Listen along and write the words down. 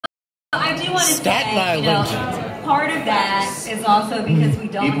I do want to say, you know, part of that is also because we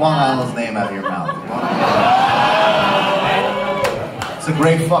don't keep Long Island's name out of your mouth. It's a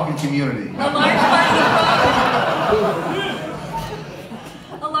great fucking community. A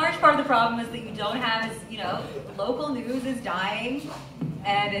large part of the problem is that you don't have, you know, local news is dying,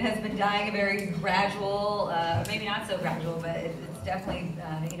 and it has been dying a very gradual, maybe not so gradual, but it's definitely,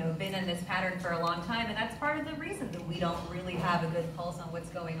 you know, been in this pattern for a long time, and that's part of the reason that we don't really have a good pulse on what's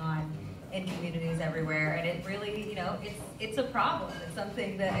going on in communities everywhere, and it really, you know, it's a problem. It's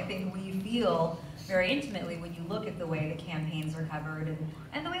something that I think we feel very intimately when you look at the way the campaigns are covered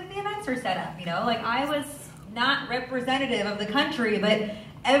and the way the events are set up. You know, like I was not representative of the country, but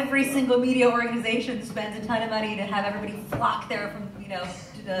every single media organization spends a ton of money to have everybody flock there from, you know,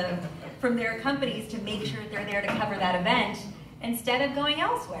 from their companies to make sure they're there to cover that event instead of going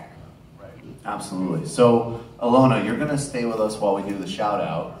elsewhere. Right. Absolutely. So, Alona, you're going to stay with us while we do the shout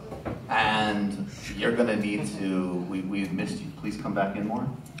out. And you're gonna need to, we've missed you. Please come back in more.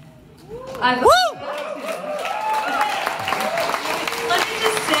 Let me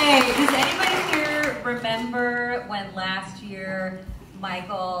just say, does anybody here remember when last year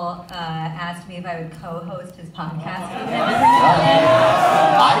Michael asked me if I would co-host his podcast with him?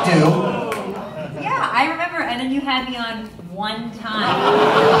 I do. Yeah, I remember, and then you had me on one time.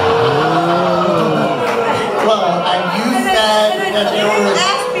 Well, and you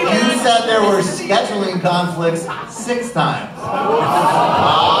said there were scheduling conflicts 6 times. I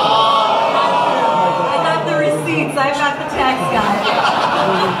got the receipts. I've got the text, guys.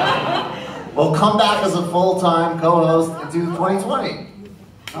 Well, come back as a full-time co-host into 2020.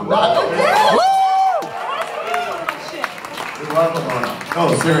 Come back. Good luck, Alona.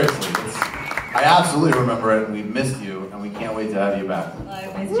 No, seriously. I absolutely remember it, and we missed you, and we can't wait to have you back.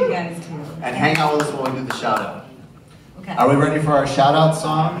 I missed you guys, too. And hang out with us while we do the shout-out. Okay. Are we ready for our shout-out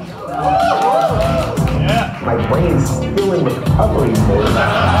song? Yeah. My brain's still in recovery mode.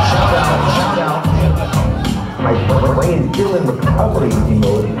 Shout out. My brain's still in recovery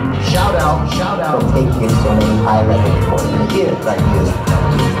mode. Shout out. From taking in so many high-level important ideas.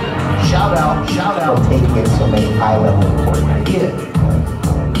 Shout out. From taking in so many high-level important ideas.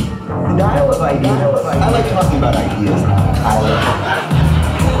 The dial of ideas. I like talking about ideas. High level.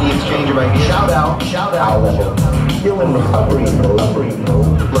 The exchange of ideas. Shout out. High level. Still in recovery mode. Looking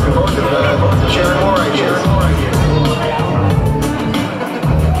forward to sharing more ideas.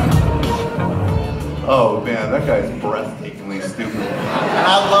 Oh man, that guy's breathtakingly stupid. And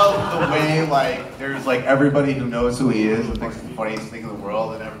I love the way, like, there's like everybody who knows who he is and thinks it's the funniest thing in the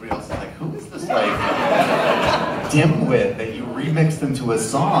world, and everybody else is like, who is this like dimwit that you remixed into a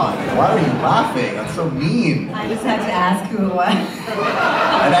song? Why are you laughing? That's so mean. I just had to ask who it was.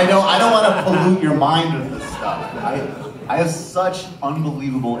 And I don't want to pollute your mind with this stuff. I have such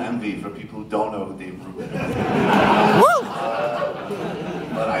unbelievable envy for people who don't know who Dave Rubin is.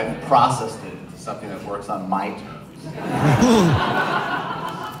 But I've processed it into something that works on my terms.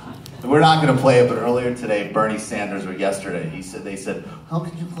 We're not going to play it, but earlier today, Bernie Sanders, or yesterday, they said, how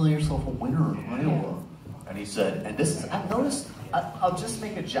could you call yourself a winner in Iowa? And he said, and this is, I've noticed, I'll just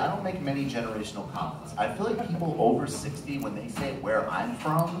make I don't make many generational comments. I feel like people over 60, when they say where I'm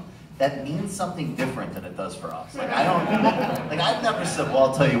from, that means something different than it does for us. Like I've never said, well,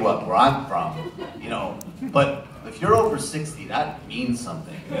 I'll tell you what, where I'm from, you know, but if you're over 60, that means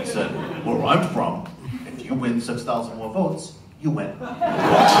something. And he said, where I'm from, if you win 6,000 more votes, you win. That's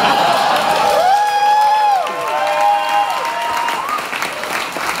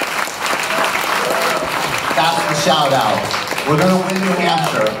the shout out. We're gonna win New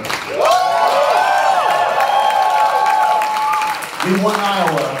Hampshire. We won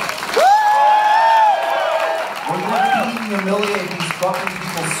Iowa. We're gonna beat and humiliate these fucking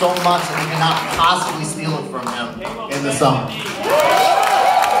people so much that we cannot possibly steal it from them in the summer.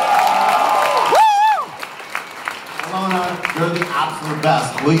 Alona, you're the absolute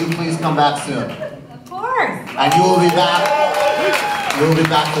best. Will you please come back soon? Of course. And you will be back. You'll be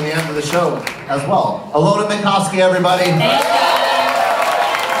back to the end of the show as well. Alona Minkowski, everybody. Thank you.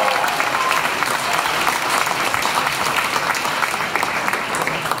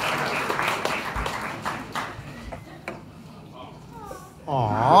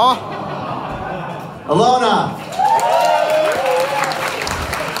 Aww. Alona.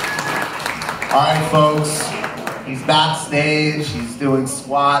 All right, folks. He's backstage. He's doing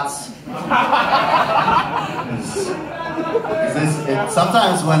squats.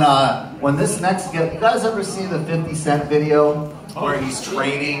 Sometimes when this next you guys ever see the 50 Cent video where he's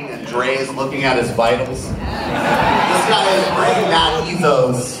training and Dre is looking at his vitals? This guy is bringing that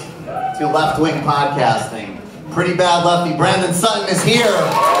ethos to left-wing podcasting. Pretty Bad Lefty Brandon Sutton is here.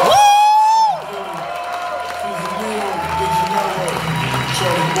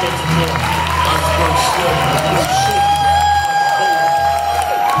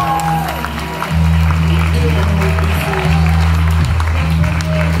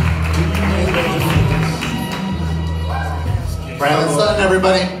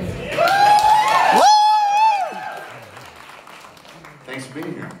 everybody. Thanks for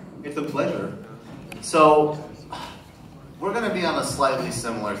being here. It's a pleasure. So, we're going to be on a slightly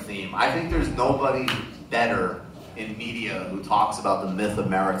similar theme. I think there's nobody better in media who talks about the myth of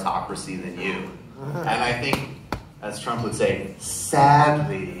meritocracy than you. And I think, as Trump would say,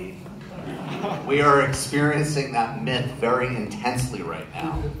 sadly, we are experiencing that myth very intensely right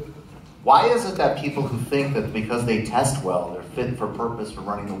now. Why is it that people who think that because they test well, they're fit for purpose for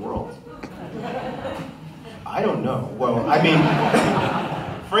running the world? I don't know. Well, I mean,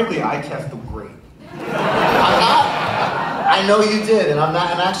 frankly, I tested great. I know you did, and I'm not,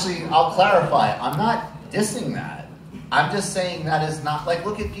 and actually, I'll clarify, I'm not dissing that. I'm just saying that is not, like,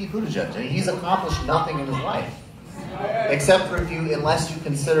 look at Pete Buttigieg. He's accomplished nothing in his life. Except for unless you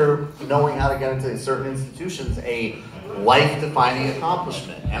consider knowing how to get into certain institutions a life-defining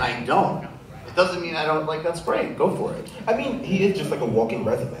accomplishment. And I don't. It doesn't mean I don't, like, that's great. Go for it. I mean, he is just like a walking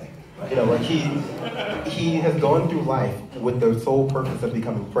resume. You know, like he has gone through life with the sole purpose of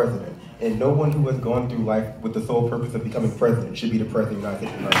becoming president. And no one who has gone through life with the sole purpose of becoming president should be the president of the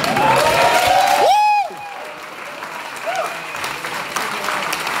United States.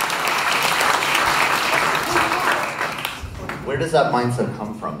 Where does that mindset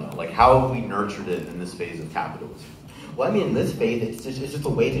come from, though? Like, how have we nurtured it in this phase of capitalism? Well, I mean, in this phase, it's just a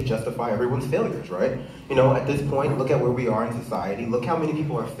way to justify everyone's failures, right? You know, at this point, look at where we are in society. Look how many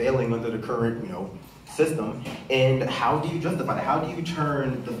people are failing under the current, system. And how do you justify that? How do you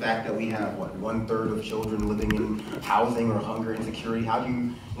turn the fact that we have, 1/3 of children living in housing or hunger insecurity? How do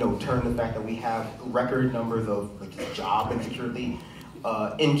you, turn the fact that we have record numbers of job insecurity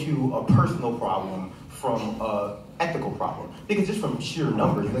into a personal problem from ethical problem? Because just from sheer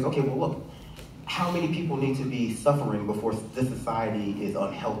numbers, you're like, okay, well, look, how many people need to be suffering before this society is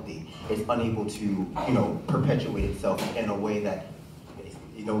unhealthy? It's unable to, perpetuate itself in a way that,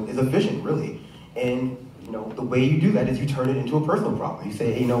 is efficient, really. And, the way you do that is you turn it into a personal problem. You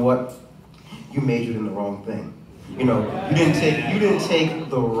say, hey, you know what? You majored in the wrong thing. You didn't take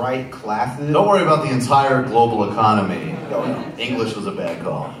the right classes. Don't worry about the entire global economy. English was a bad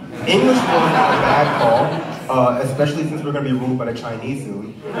call. English was not a bad call, especially since we're going to be ruled by the Chinese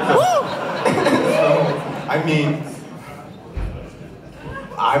soon. So, I mean,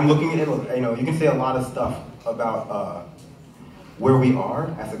 I'm looking at it, you can say a lot of stuff about where we are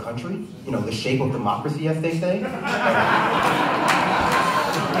as a country, the shape of democracy, as they say.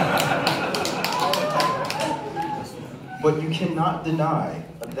 But you cannot deny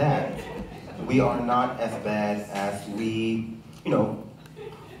that we are not as bad as we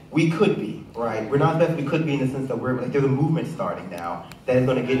could be, right? We're not as bad as we could be in the sense that there's a movement starting now that is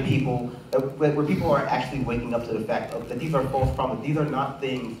going to get people, where people are actually waking up to the fact that these are false promises. These are not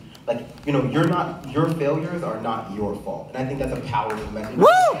things, your failures are not your fault. And I think that's a powerful message. Woo!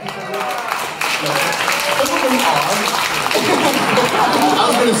 Some of them are. I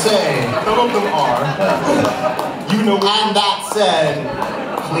was going to say, some of them are. And that said,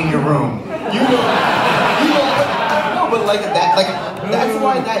 clean your room. No, but that's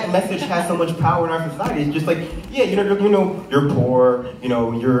why that message has so much power in our society. It's just like, yeah, you're poor,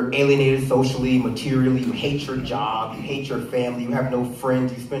 you're alienated socially, materially, you hate your job, you hate your family, you have no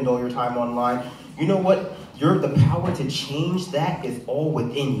friends, you spend all your time online. You know what? The power to change that is all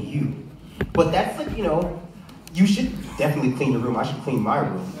within you. But that's you should definitely clean your room. I should clean my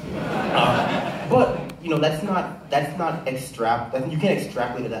room. But that's not you can't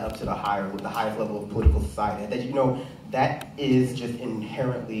extrapolate that up to the highest level of political society. That is just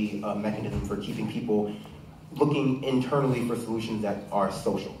inherently a mechanism for keeping people looking internally for solutions that are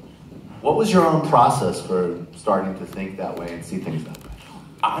social. What was your own process for starting to think that way and see things that way?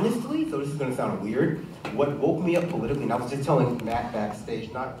 Honestly, so this is going to sound weird, what woke me up politically, and I was just telling Matt backstage,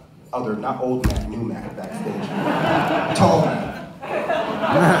 not old Matt, new Matt backstage. Tall Matt.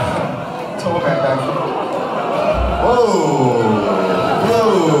 Tall Matt backstage. Whoa.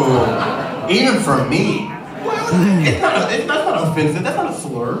 Even for me. That's not offensive. That's not a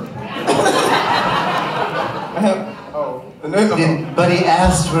slur. But he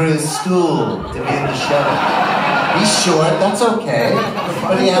asked for his stool to be in the show. He's short, that's okay.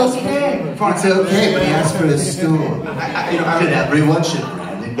 But he asked it's okay, but he asked for his stool. Should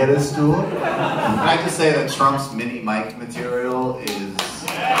Brandon get his stool? Can I just say that Trump's mini mic material is...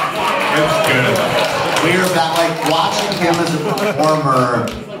 It's good. We're watching him as a performer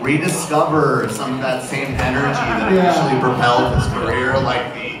rediscover some of that same energy that initially propelled his career,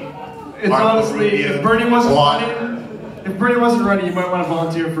 It's honestly, if Bernie wasn't funny, If Bernie wasn't running, you might want to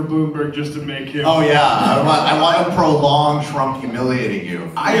volunteer for Bloomberg just to make him. Oh yeah, I want to prolong Trump humiliating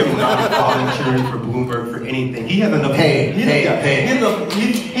you. I am not volunteering for Bloomberg for anything. He has enough. Hey.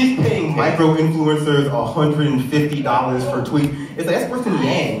 He's paying micro influencers $150 per tweet. It's like, that's worse than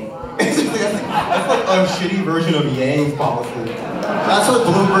Yang. It's just like, that's like a shitty version of Yang's policy. That's what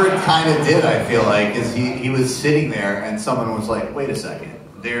Bloomberg kind of did, I feel like, is he was sitting there and someone was like, wait a second,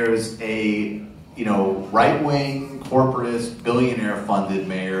 there's a, right-wing, corporatist, billionaire-funded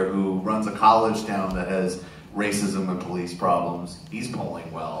mayor who runs a college town that has racism and police problems. He's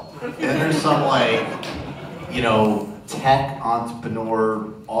polling well. And there's some, tech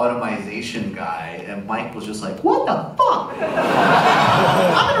entrepreneur automation guy, and Mike was just like, what the fuck?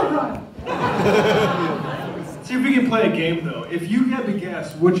 I'm gonna run. See if we can play a game though. If you had to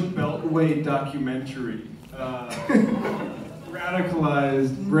guess which Beltway documentary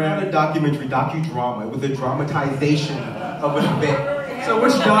radicalized Not a documentary, docudrama. It was a dramatization of an event. So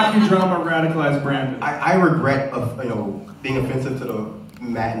which docudrama radicalized Brandon? I regret being offensive to the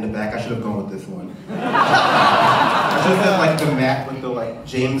Matt in the back. I should have gone with this one. I should have said the Matt with the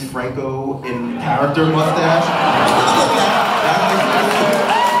James Franco in character mustache.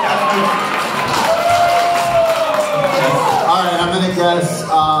 Alright, I'm gonna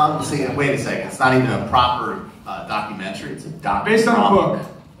guess, wait a second, it's not even a proper documentary, it's a documentary. Based on a book.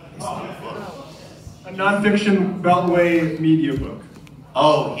 A non-fiction Beltway media book.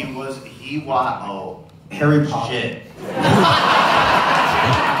 Oh, Harry Potter. Shit.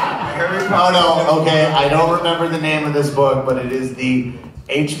 Oh no, okay, I don't remember the name of this book, but it is the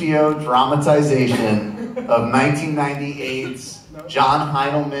HBO dramatization of 1998's John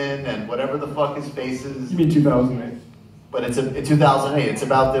Heidelman and whatever the fuck his face is. You mean 2008? But it's in 2008. It's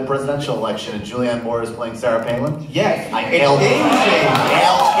about the presidential election, and Julianne Moore is playing Sarah Palin. Yes, I nailed it. Game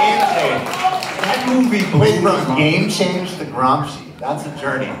Change. That movie Wait, from Game Change to Gramsci. That's a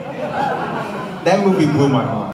journey. That movie blew my mind.